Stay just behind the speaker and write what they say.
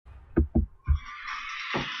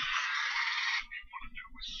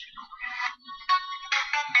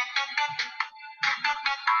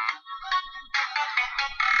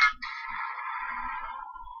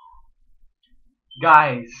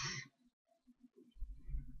Guys,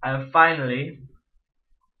 I have finally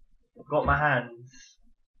got my hands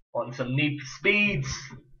on some Need for Speeds.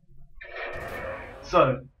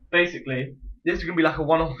 So, basically, this is going to be like a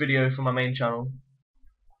one-off video for my main channel.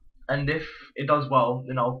 And if it does well,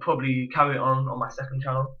 then I'll probably carry it on my second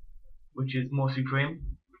channel, which is more Supreme.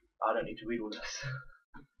 I don't need to read all this.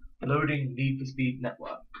 Loading Need for Speed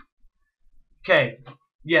Network. Okay,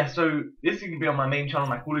 yeah, so this is going to be on my main channel,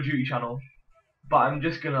 my Call of Duty channel. But I'm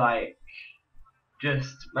just going to like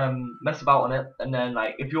mess about on it, and then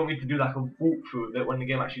like if you want me to do like a walkthrough of it when the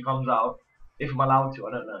game actually comes out, if I'm allowed to,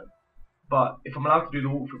 I don't know. But if I'm allowed to do the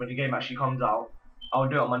walkthrough when the game actually comes out, I'll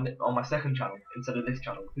do it on my second channel instead of this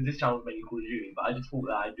channel, because this channel is mainly Call of Duty. But I just thought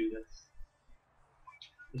that I'd do this.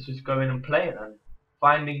 Let's just go in and play it then.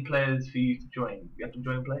 Finding players for you to join. You have to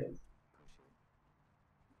join players.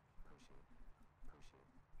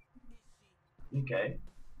 Okay.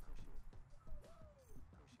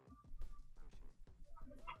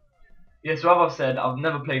 Yeah, so as I've said, I've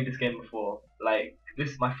never played this game before. Like,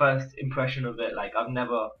 this is my first impression of it. Like, I've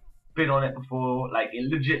never been on it before. Like, it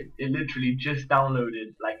literally just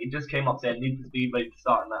downloaded. Like, it just came up saying Need for Speed, ready to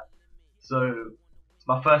start and that. So, it's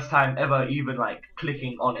my first time ever even, like,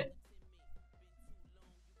 clicking on it.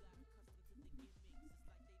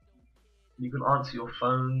 You can answer your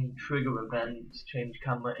phone, trigger events, change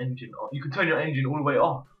camera, engine off. You can turn your engine all the way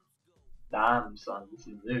off. Damn, son, this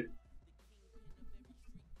is new.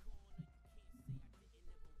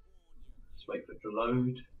 Just wait for it to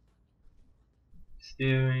load.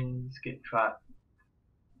 Steering, skip track,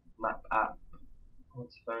 map app,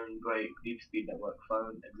 What's phone, brake, deep speed network,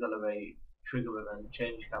 phone, accelerate, trigger event,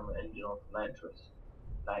 change camera, engine off, nitrous.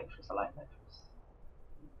 Nitrous, I like nitrous.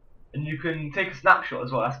 And you can take a snapshot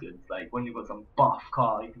as well, that's good. Like when you've got some buff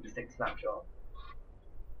car, you can just take a snapshot.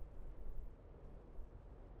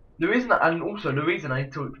 The reason, and also the reason I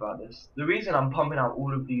talked about this, the reason I'm pumping out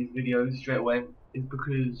all of these videos straight away is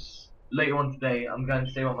because later on today I'm going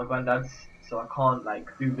to stay with my granddad's, so I can't like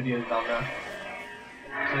do videos down there.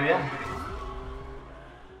 So yeah.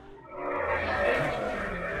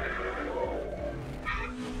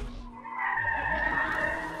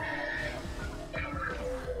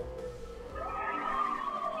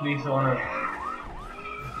 Police on it.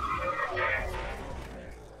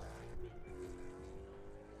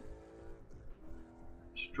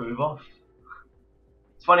 Just drove off.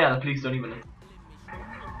 It's funny how the police don't even.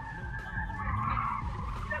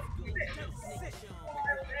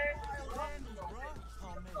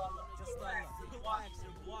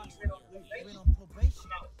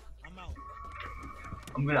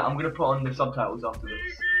 I'm gonna put on the subtitles after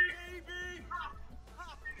this.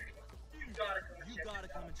 You gotta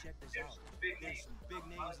come and check this out. There's some big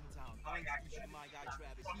names in town. I ain't got to shoot my guy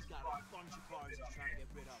Travis. He's got a bunch of cars he's trying to get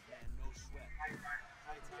rid of, man. No sweat.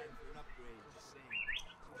 High time for an upgrade, just saying.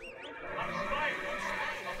 I'll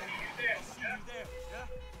see you there, yeah?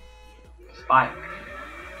 Spike.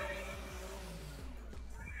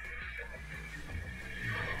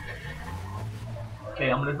 Okay,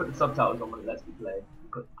 I'm gonna put the subtitles on when it lets me play.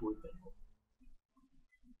 Put the pause thing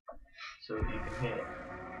on. So you can hear it.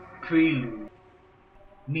 Prelude.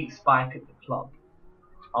 Meet Spike at the club.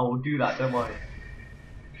 I will do that, don't worry.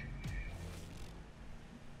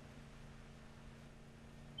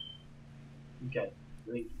 Okay,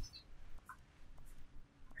 released.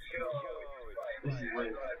 This is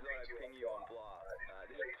weird.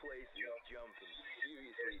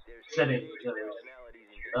 Settings.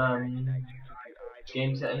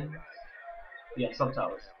 Game settings. Yeah,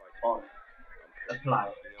 subtitles. On. Apply.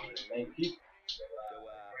 Thank you.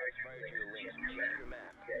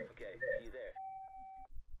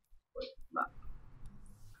 Wait, map.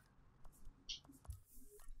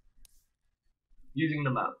 Using the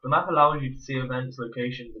map. The map allows you to see events,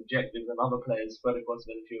 locations, objectives, and other players spread across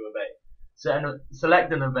Ventura Bay.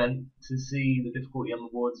 Select an event to see the difficulty and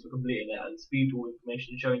rewards for completing it, and speed tool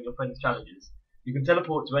information showing your friends' challenges. You can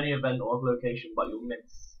teleport to any event or other location, but you'll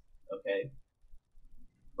miss. Okay.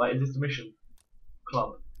 Right, is this the mission?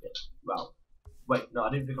 Club. Yeah. Route. Wait, no, I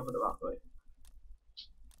didn't pick up on the route. Wait.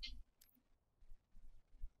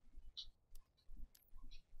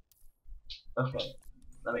 Okay,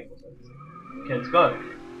 that makes more sense. Okay, let's go.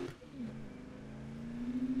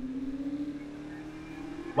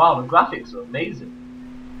 Wow, the graphics are amazing.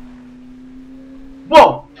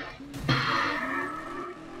 Whoa!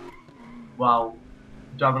 Wow,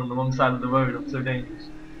 driving on the wrong side of the road, I'm so dangerous.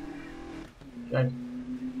 Okay.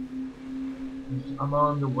 I'm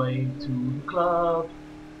on the way to the club.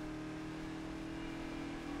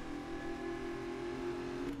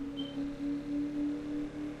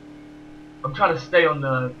 I'm trying to stay on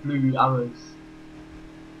the blue arrows.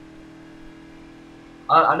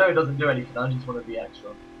 I know it doesn't do anything, I just want to be extra.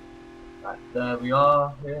 Right, there we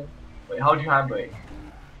are, here. Wait, how do you handbrake?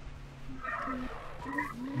 I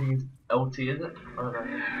think it's LT, is it? I don't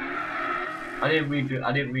know. I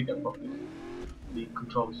didn't read them properly. The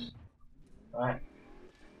controls. Alright.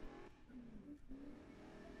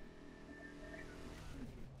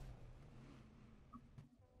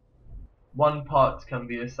 One part can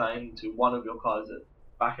be assigned to one of your cars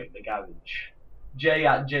back at the garage. J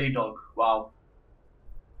at J-Dog. Wow.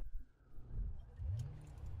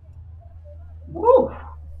 Woo!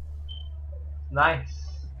 Nice.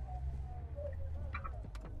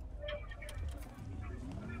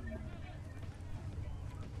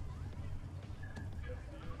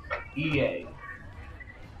 EA.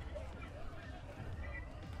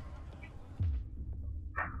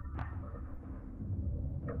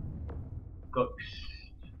 Ghost.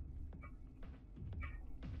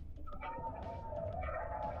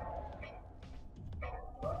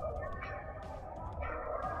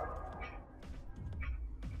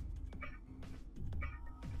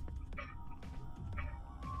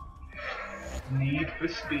 Need for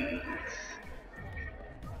Speed.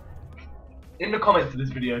 In the comments of this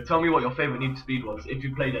video, tell me what your favorite Need for Speed was, if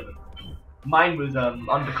you played any. Mine was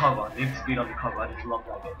Undercover, Need for Speed Undercover. I just love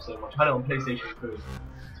that game so much. I had it on PlayStation 2.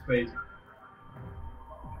 It's crazy.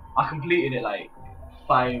 I completed it like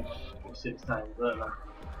 5 or 6 times. I don't know.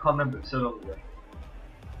 Can't remember, it so long ago.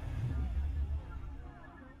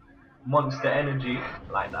 Monster Energy,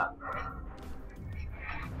 like that.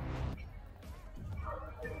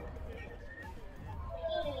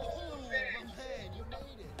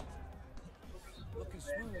 Looking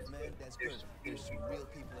smooth, man. That's good. There's some real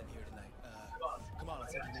people in here tonight. Come on,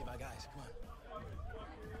 let's take you to meet my guys. Come on.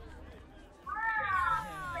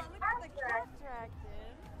 Look at the cat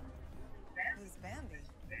attracted. Who's Bambi?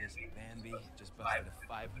 Listen, Bambi just busted a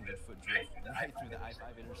 500-foot drift right through the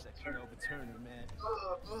I-5 intersection over Turner, man.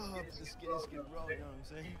 Oh, the skinny skid row, you know what I'm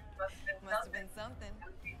saying? Must have been something.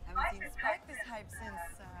 Haven't seen Spike this hype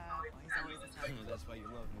since, well, he's always this hype. That's why you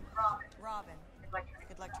love me. Robin.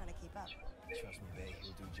 Good luck trying to keep up. Trust me, babe,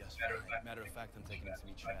 he'll do just fine. Matter of fact, I'm taking him to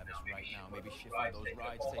meet Travis right now. Maybe shift one of those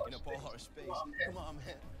rides taking up all our space. Come on,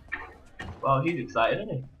 man. Well, he's excited,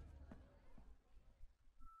 isn't he?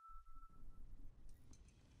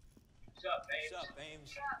 What's up,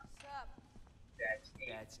 Ames? What's up?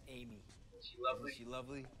 That's Amy. Isn't she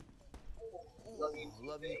lovely?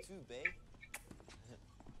 Love you too, babe.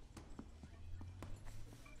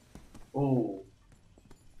 Ooh.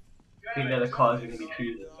 I think that the cars are going to be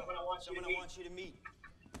choosing. Someone I want you to meet.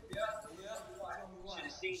 You should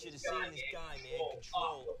have seen this guy, man.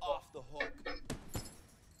 Control off the hook.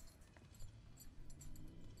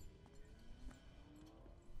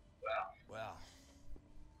 Wow.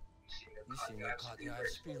 You seem to have caught the eye of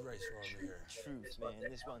speed racer over here. Truth, man.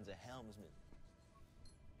 This one's a helmsman.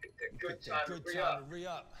 Good time to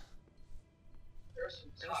re-up. There's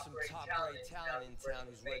some top-grade talent in town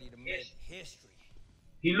who's ready to make history.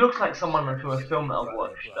 He looks like someone from a film that I've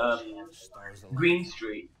watched, Green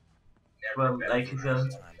Street, from like it's a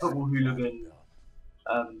football hooligan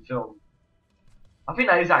film. I think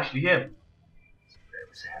that is actually him.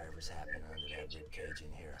 Whatever's happening under that ribcage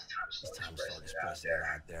in here, it's time to start expressing it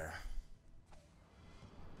out there.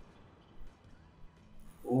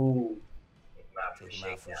 Ooh. Take him out for a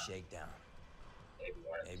shakedown.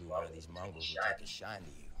 Maybe one of these mongrels will take a shine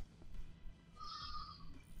to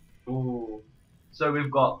you. Ooh. So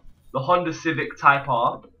we've got the Honda Civic Type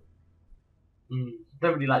R.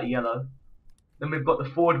 Don't really like the yellow. Then we've got the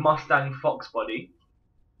Ford Mustang Fox body.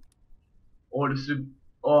 Or the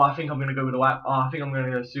I think I'm gonna go with the white. Oh, I think I'm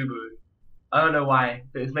gonna go Subaru. I don't know why,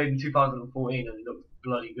 but it's made in 2014 and it looks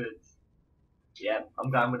bloody good. Yeah,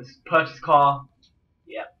 I'm going with this purchase car.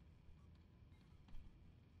 Yeah.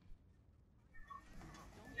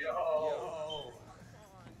 Yo.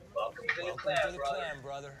 Welcome to the clan,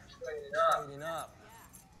 brother. Straighten up.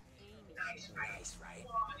 Nice, right? I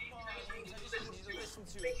just need you to listen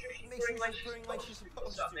to it. Make sure she's purring like she's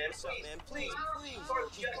supposed to. What's up, man? Please.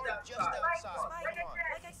 She's parked just outside. Spike,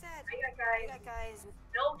 like I said, I got guys with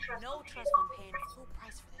no trust fund paying full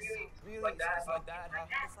price for this. Really? It's like that, huh?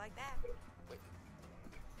 It's like that. Wait.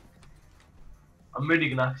 I'm really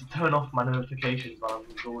gonna have to turn off my notifications while I'm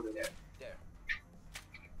recording it. There.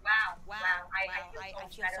 Wow. I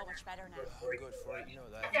feel so much better now. Oh, good for it. You know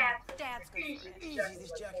that. Dad's good for it. Easy.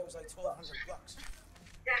 This jacket was like $1,200.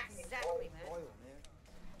 Exactly, man. Oil, man.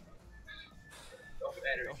 Don't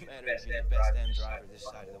matter if you're the best damn driver this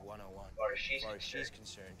side of the 101. As far as she's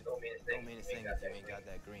concerned, don't mean a thing if you ain't got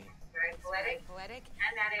that green. It's very poetic,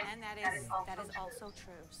 and that is also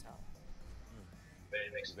true. So. You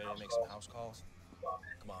ready to make some house calls?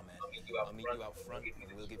 Come on, man. I'll meet you out front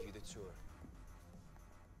and we'll give you the tour.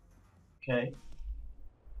 Okay.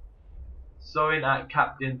 Sewing at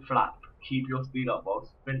Captain Flap. Keep your speed up while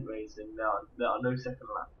sprint racing. There are no second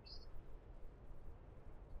laps.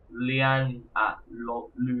 Lian at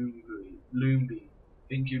Loomby.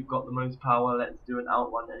 Think you've got the most power? Let's do an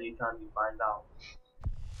outrun anytime you find out.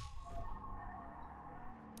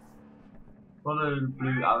 Follow the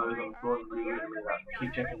blue arrows on floor and blue and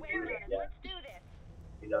keep checking through it. Yeah.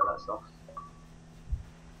 You know that stuff.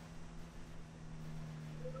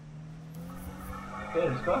 Okay,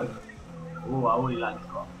 let's go. Oh, I already like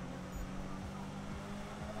this car.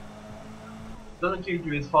 Doesn't seem to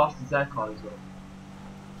be as fast as their car as well.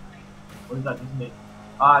 Or is that just me?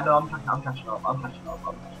 No, I'm catching up. I'm catching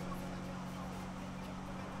up.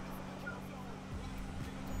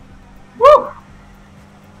 Woo!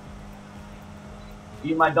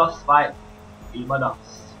 Eat my dust, Spike. Eat my dust.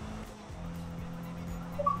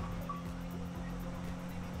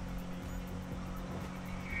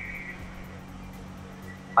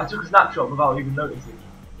 I took a snapshot without even noticing.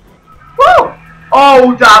 Woo!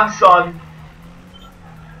 Oh, damn, son.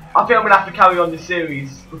 I think I'm gonna have to carry on this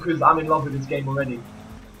series because I'm in love with this game already.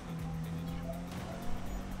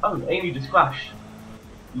 Oh, Amy just crashed.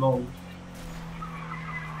 Lol.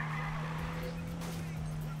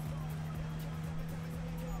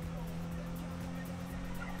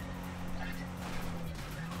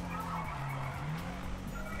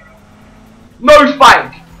 No,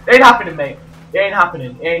 Spike! It ain't happening, mate. It ain't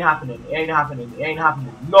happening. It ain't happening. It ain't happening. It ain't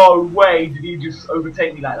happening. No way did he just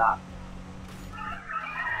overtake me like that.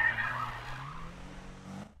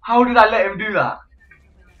 How did I let him do that?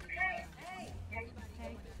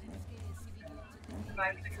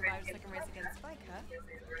 Survived second race against Spike, huh?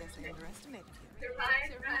 Guess I underestimated you.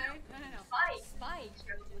 Survived? No. Spike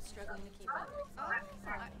was struggling to keep up.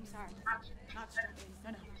 I'm sorry. Not struggling.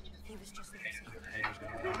 No. He was just losing.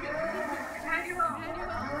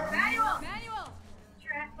 Manuel!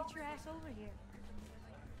 Get your ass over here.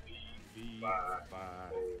 5,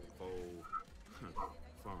 4,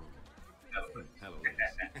 phone. Hello.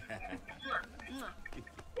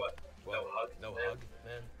 Well, no hug,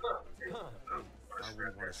 man? I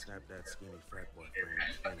wouldn't want to snap that skinny fat boy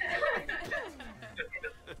friend.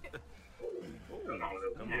 Come on,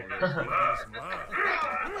 let's some love.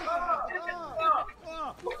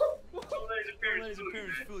 Don't let his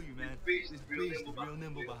appearance fool you, man. This beast is real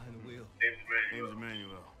nimble behind the wheel. Name's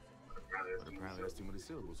Emmanuel. But apparently that's too many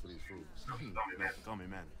syllables for these fools. Man, call me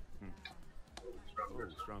man. Oh,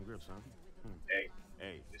 strong grips, huh?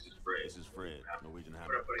 Hey, this is Fred, Norwegian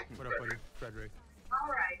Hammer. What up, buddy? Frederick. All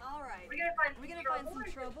right. We're gonna find some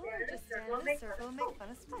trouble or just stand in a circle and make fun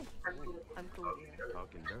of Spike. I'm cool here.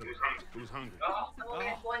 Talking dirty. Who's hungry?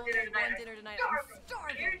 One dinner tonight. I'm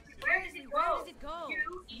starving. Where does it go?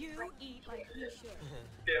 You eat like he should.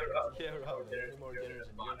 Yeah, Robin. Any more dinners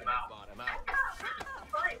and you're gonna bottom out.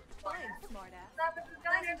 Fine, smartass. Last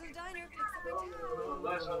one's the diner picks up my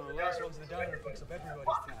tab. The last one's the diner picks up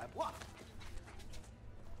everybody's tab. What?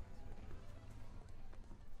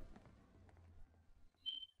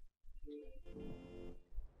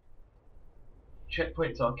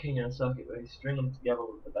 Checkpoints are king in a circuit race. String them together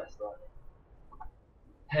with the best line.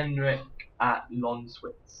 Henrik at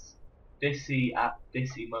Lonswitz. Dissy at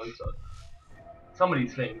Dissy Motor. Some of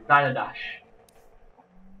these things. Diner Dash.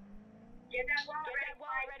 Get that wall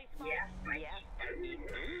ready, Spike. Yeah. I'm getting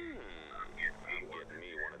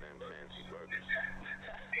me one of them fancy burgers.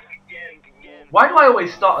 Why do I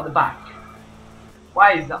always start at the back?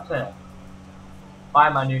 Why is that fair? Bye,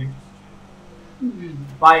 Manu.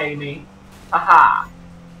 Bye, Amy. Haha.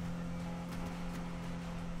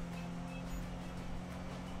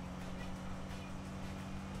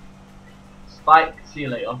 Spike, see you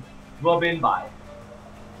later. Robin, bye.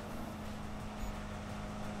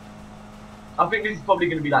 I think this is probably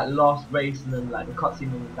going to be like the last race and then like the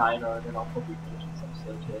cutscene in the diner and then I'll probably finish this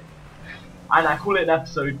episode here. And I call it an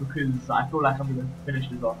episode because I feel like I'm going to finish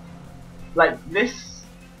this off. Like this...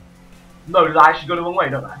 No, I actually go the wrong way,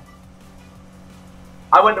 don't I?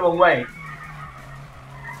 I went the wrong way.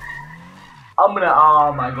 I'm gonna...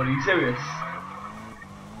 Oh my god, are you serious?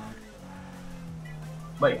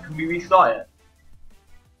 Wait, can we restart it?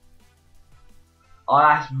 Oh,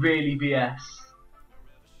 that's really BS.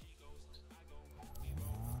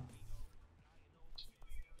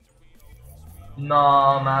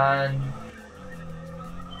 Nah, man.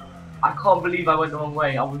 I can't believe I went the wrong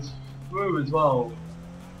way. I was through as well.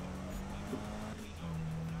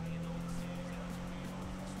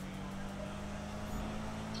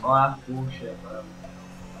 Oh, that's bullshit, man.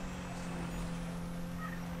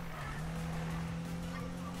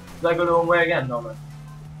 Did I go the wrong way again, Norman?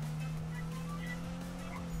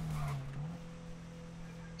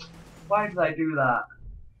 Why did I do that?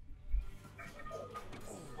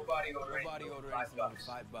 Nobody order anything over $5.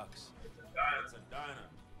 It's a diner.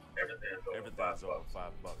 Everything's over $5.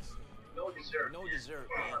 No dessert,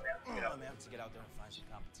 man. I'm gonna have to get out there and find some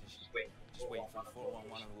competition. Just waiting for the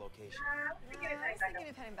 411 on the location. I was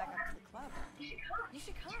thinking of heading back up to the club. You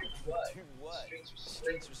should come. Do what?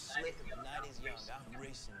 Streets were slick and the night is young. I'm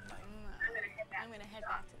racing tonight. I'm gonna head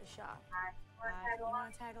back to the shop. You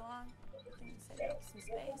wanna tag along? Can save up some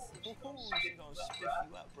space. Ooh, she gonna spiff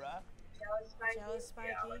you up, bruh. Jealous,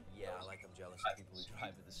 Spiky? Yeah, I like I'm jealous of people who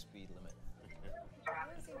drive at the speed limit. You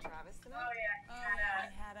want to see Travis tonight? Oh yeah,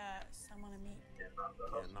 I had someone to meet. Can't knock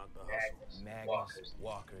the hustle. Magnus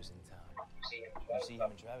Walker's in town. You see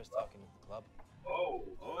him and Travis talking at the club? Oh,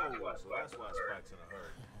 so that's why Spike's in a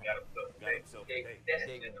hurry. Got himself a date.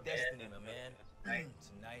 Date with destiny, my man.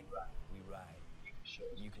 Tonight, we ride.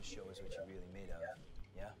 You can show us what you're really made of.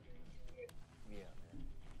 Yeah? Yeah, man.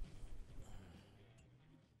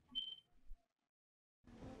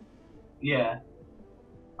 Yeah.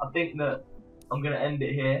 I think that I'm gonna end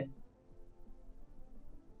it here.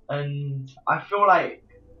 And I feel like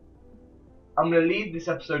I'm gonna leave this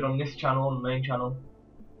episode on this channel, on the main channel,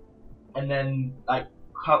 and then like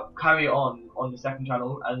carry it on the second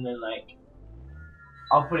channel, and then like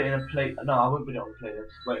I'll put it in a play. No, I won't put it on the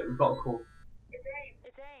playlist. Wait, we've got a call. It's Ames.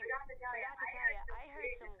 Forgot to tell you, I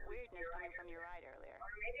heard some weirdness coming from your ride earlier. Or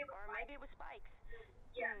maybe it was Spike's.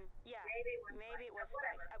 Yeah, maybe it was Spike's.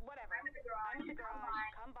 Whatever. I'm at the garage.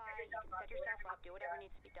 Come by. You can set yourself up. Do whatever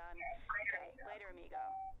needs to be done. Okay, later, amigo.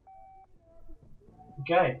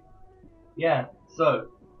 Okay. Yeah.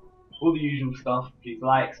 So all the usual stuff. Please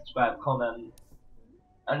like, subscribe, comment,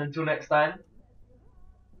 and until next time,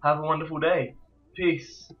 have a wonderful day.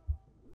 Peace.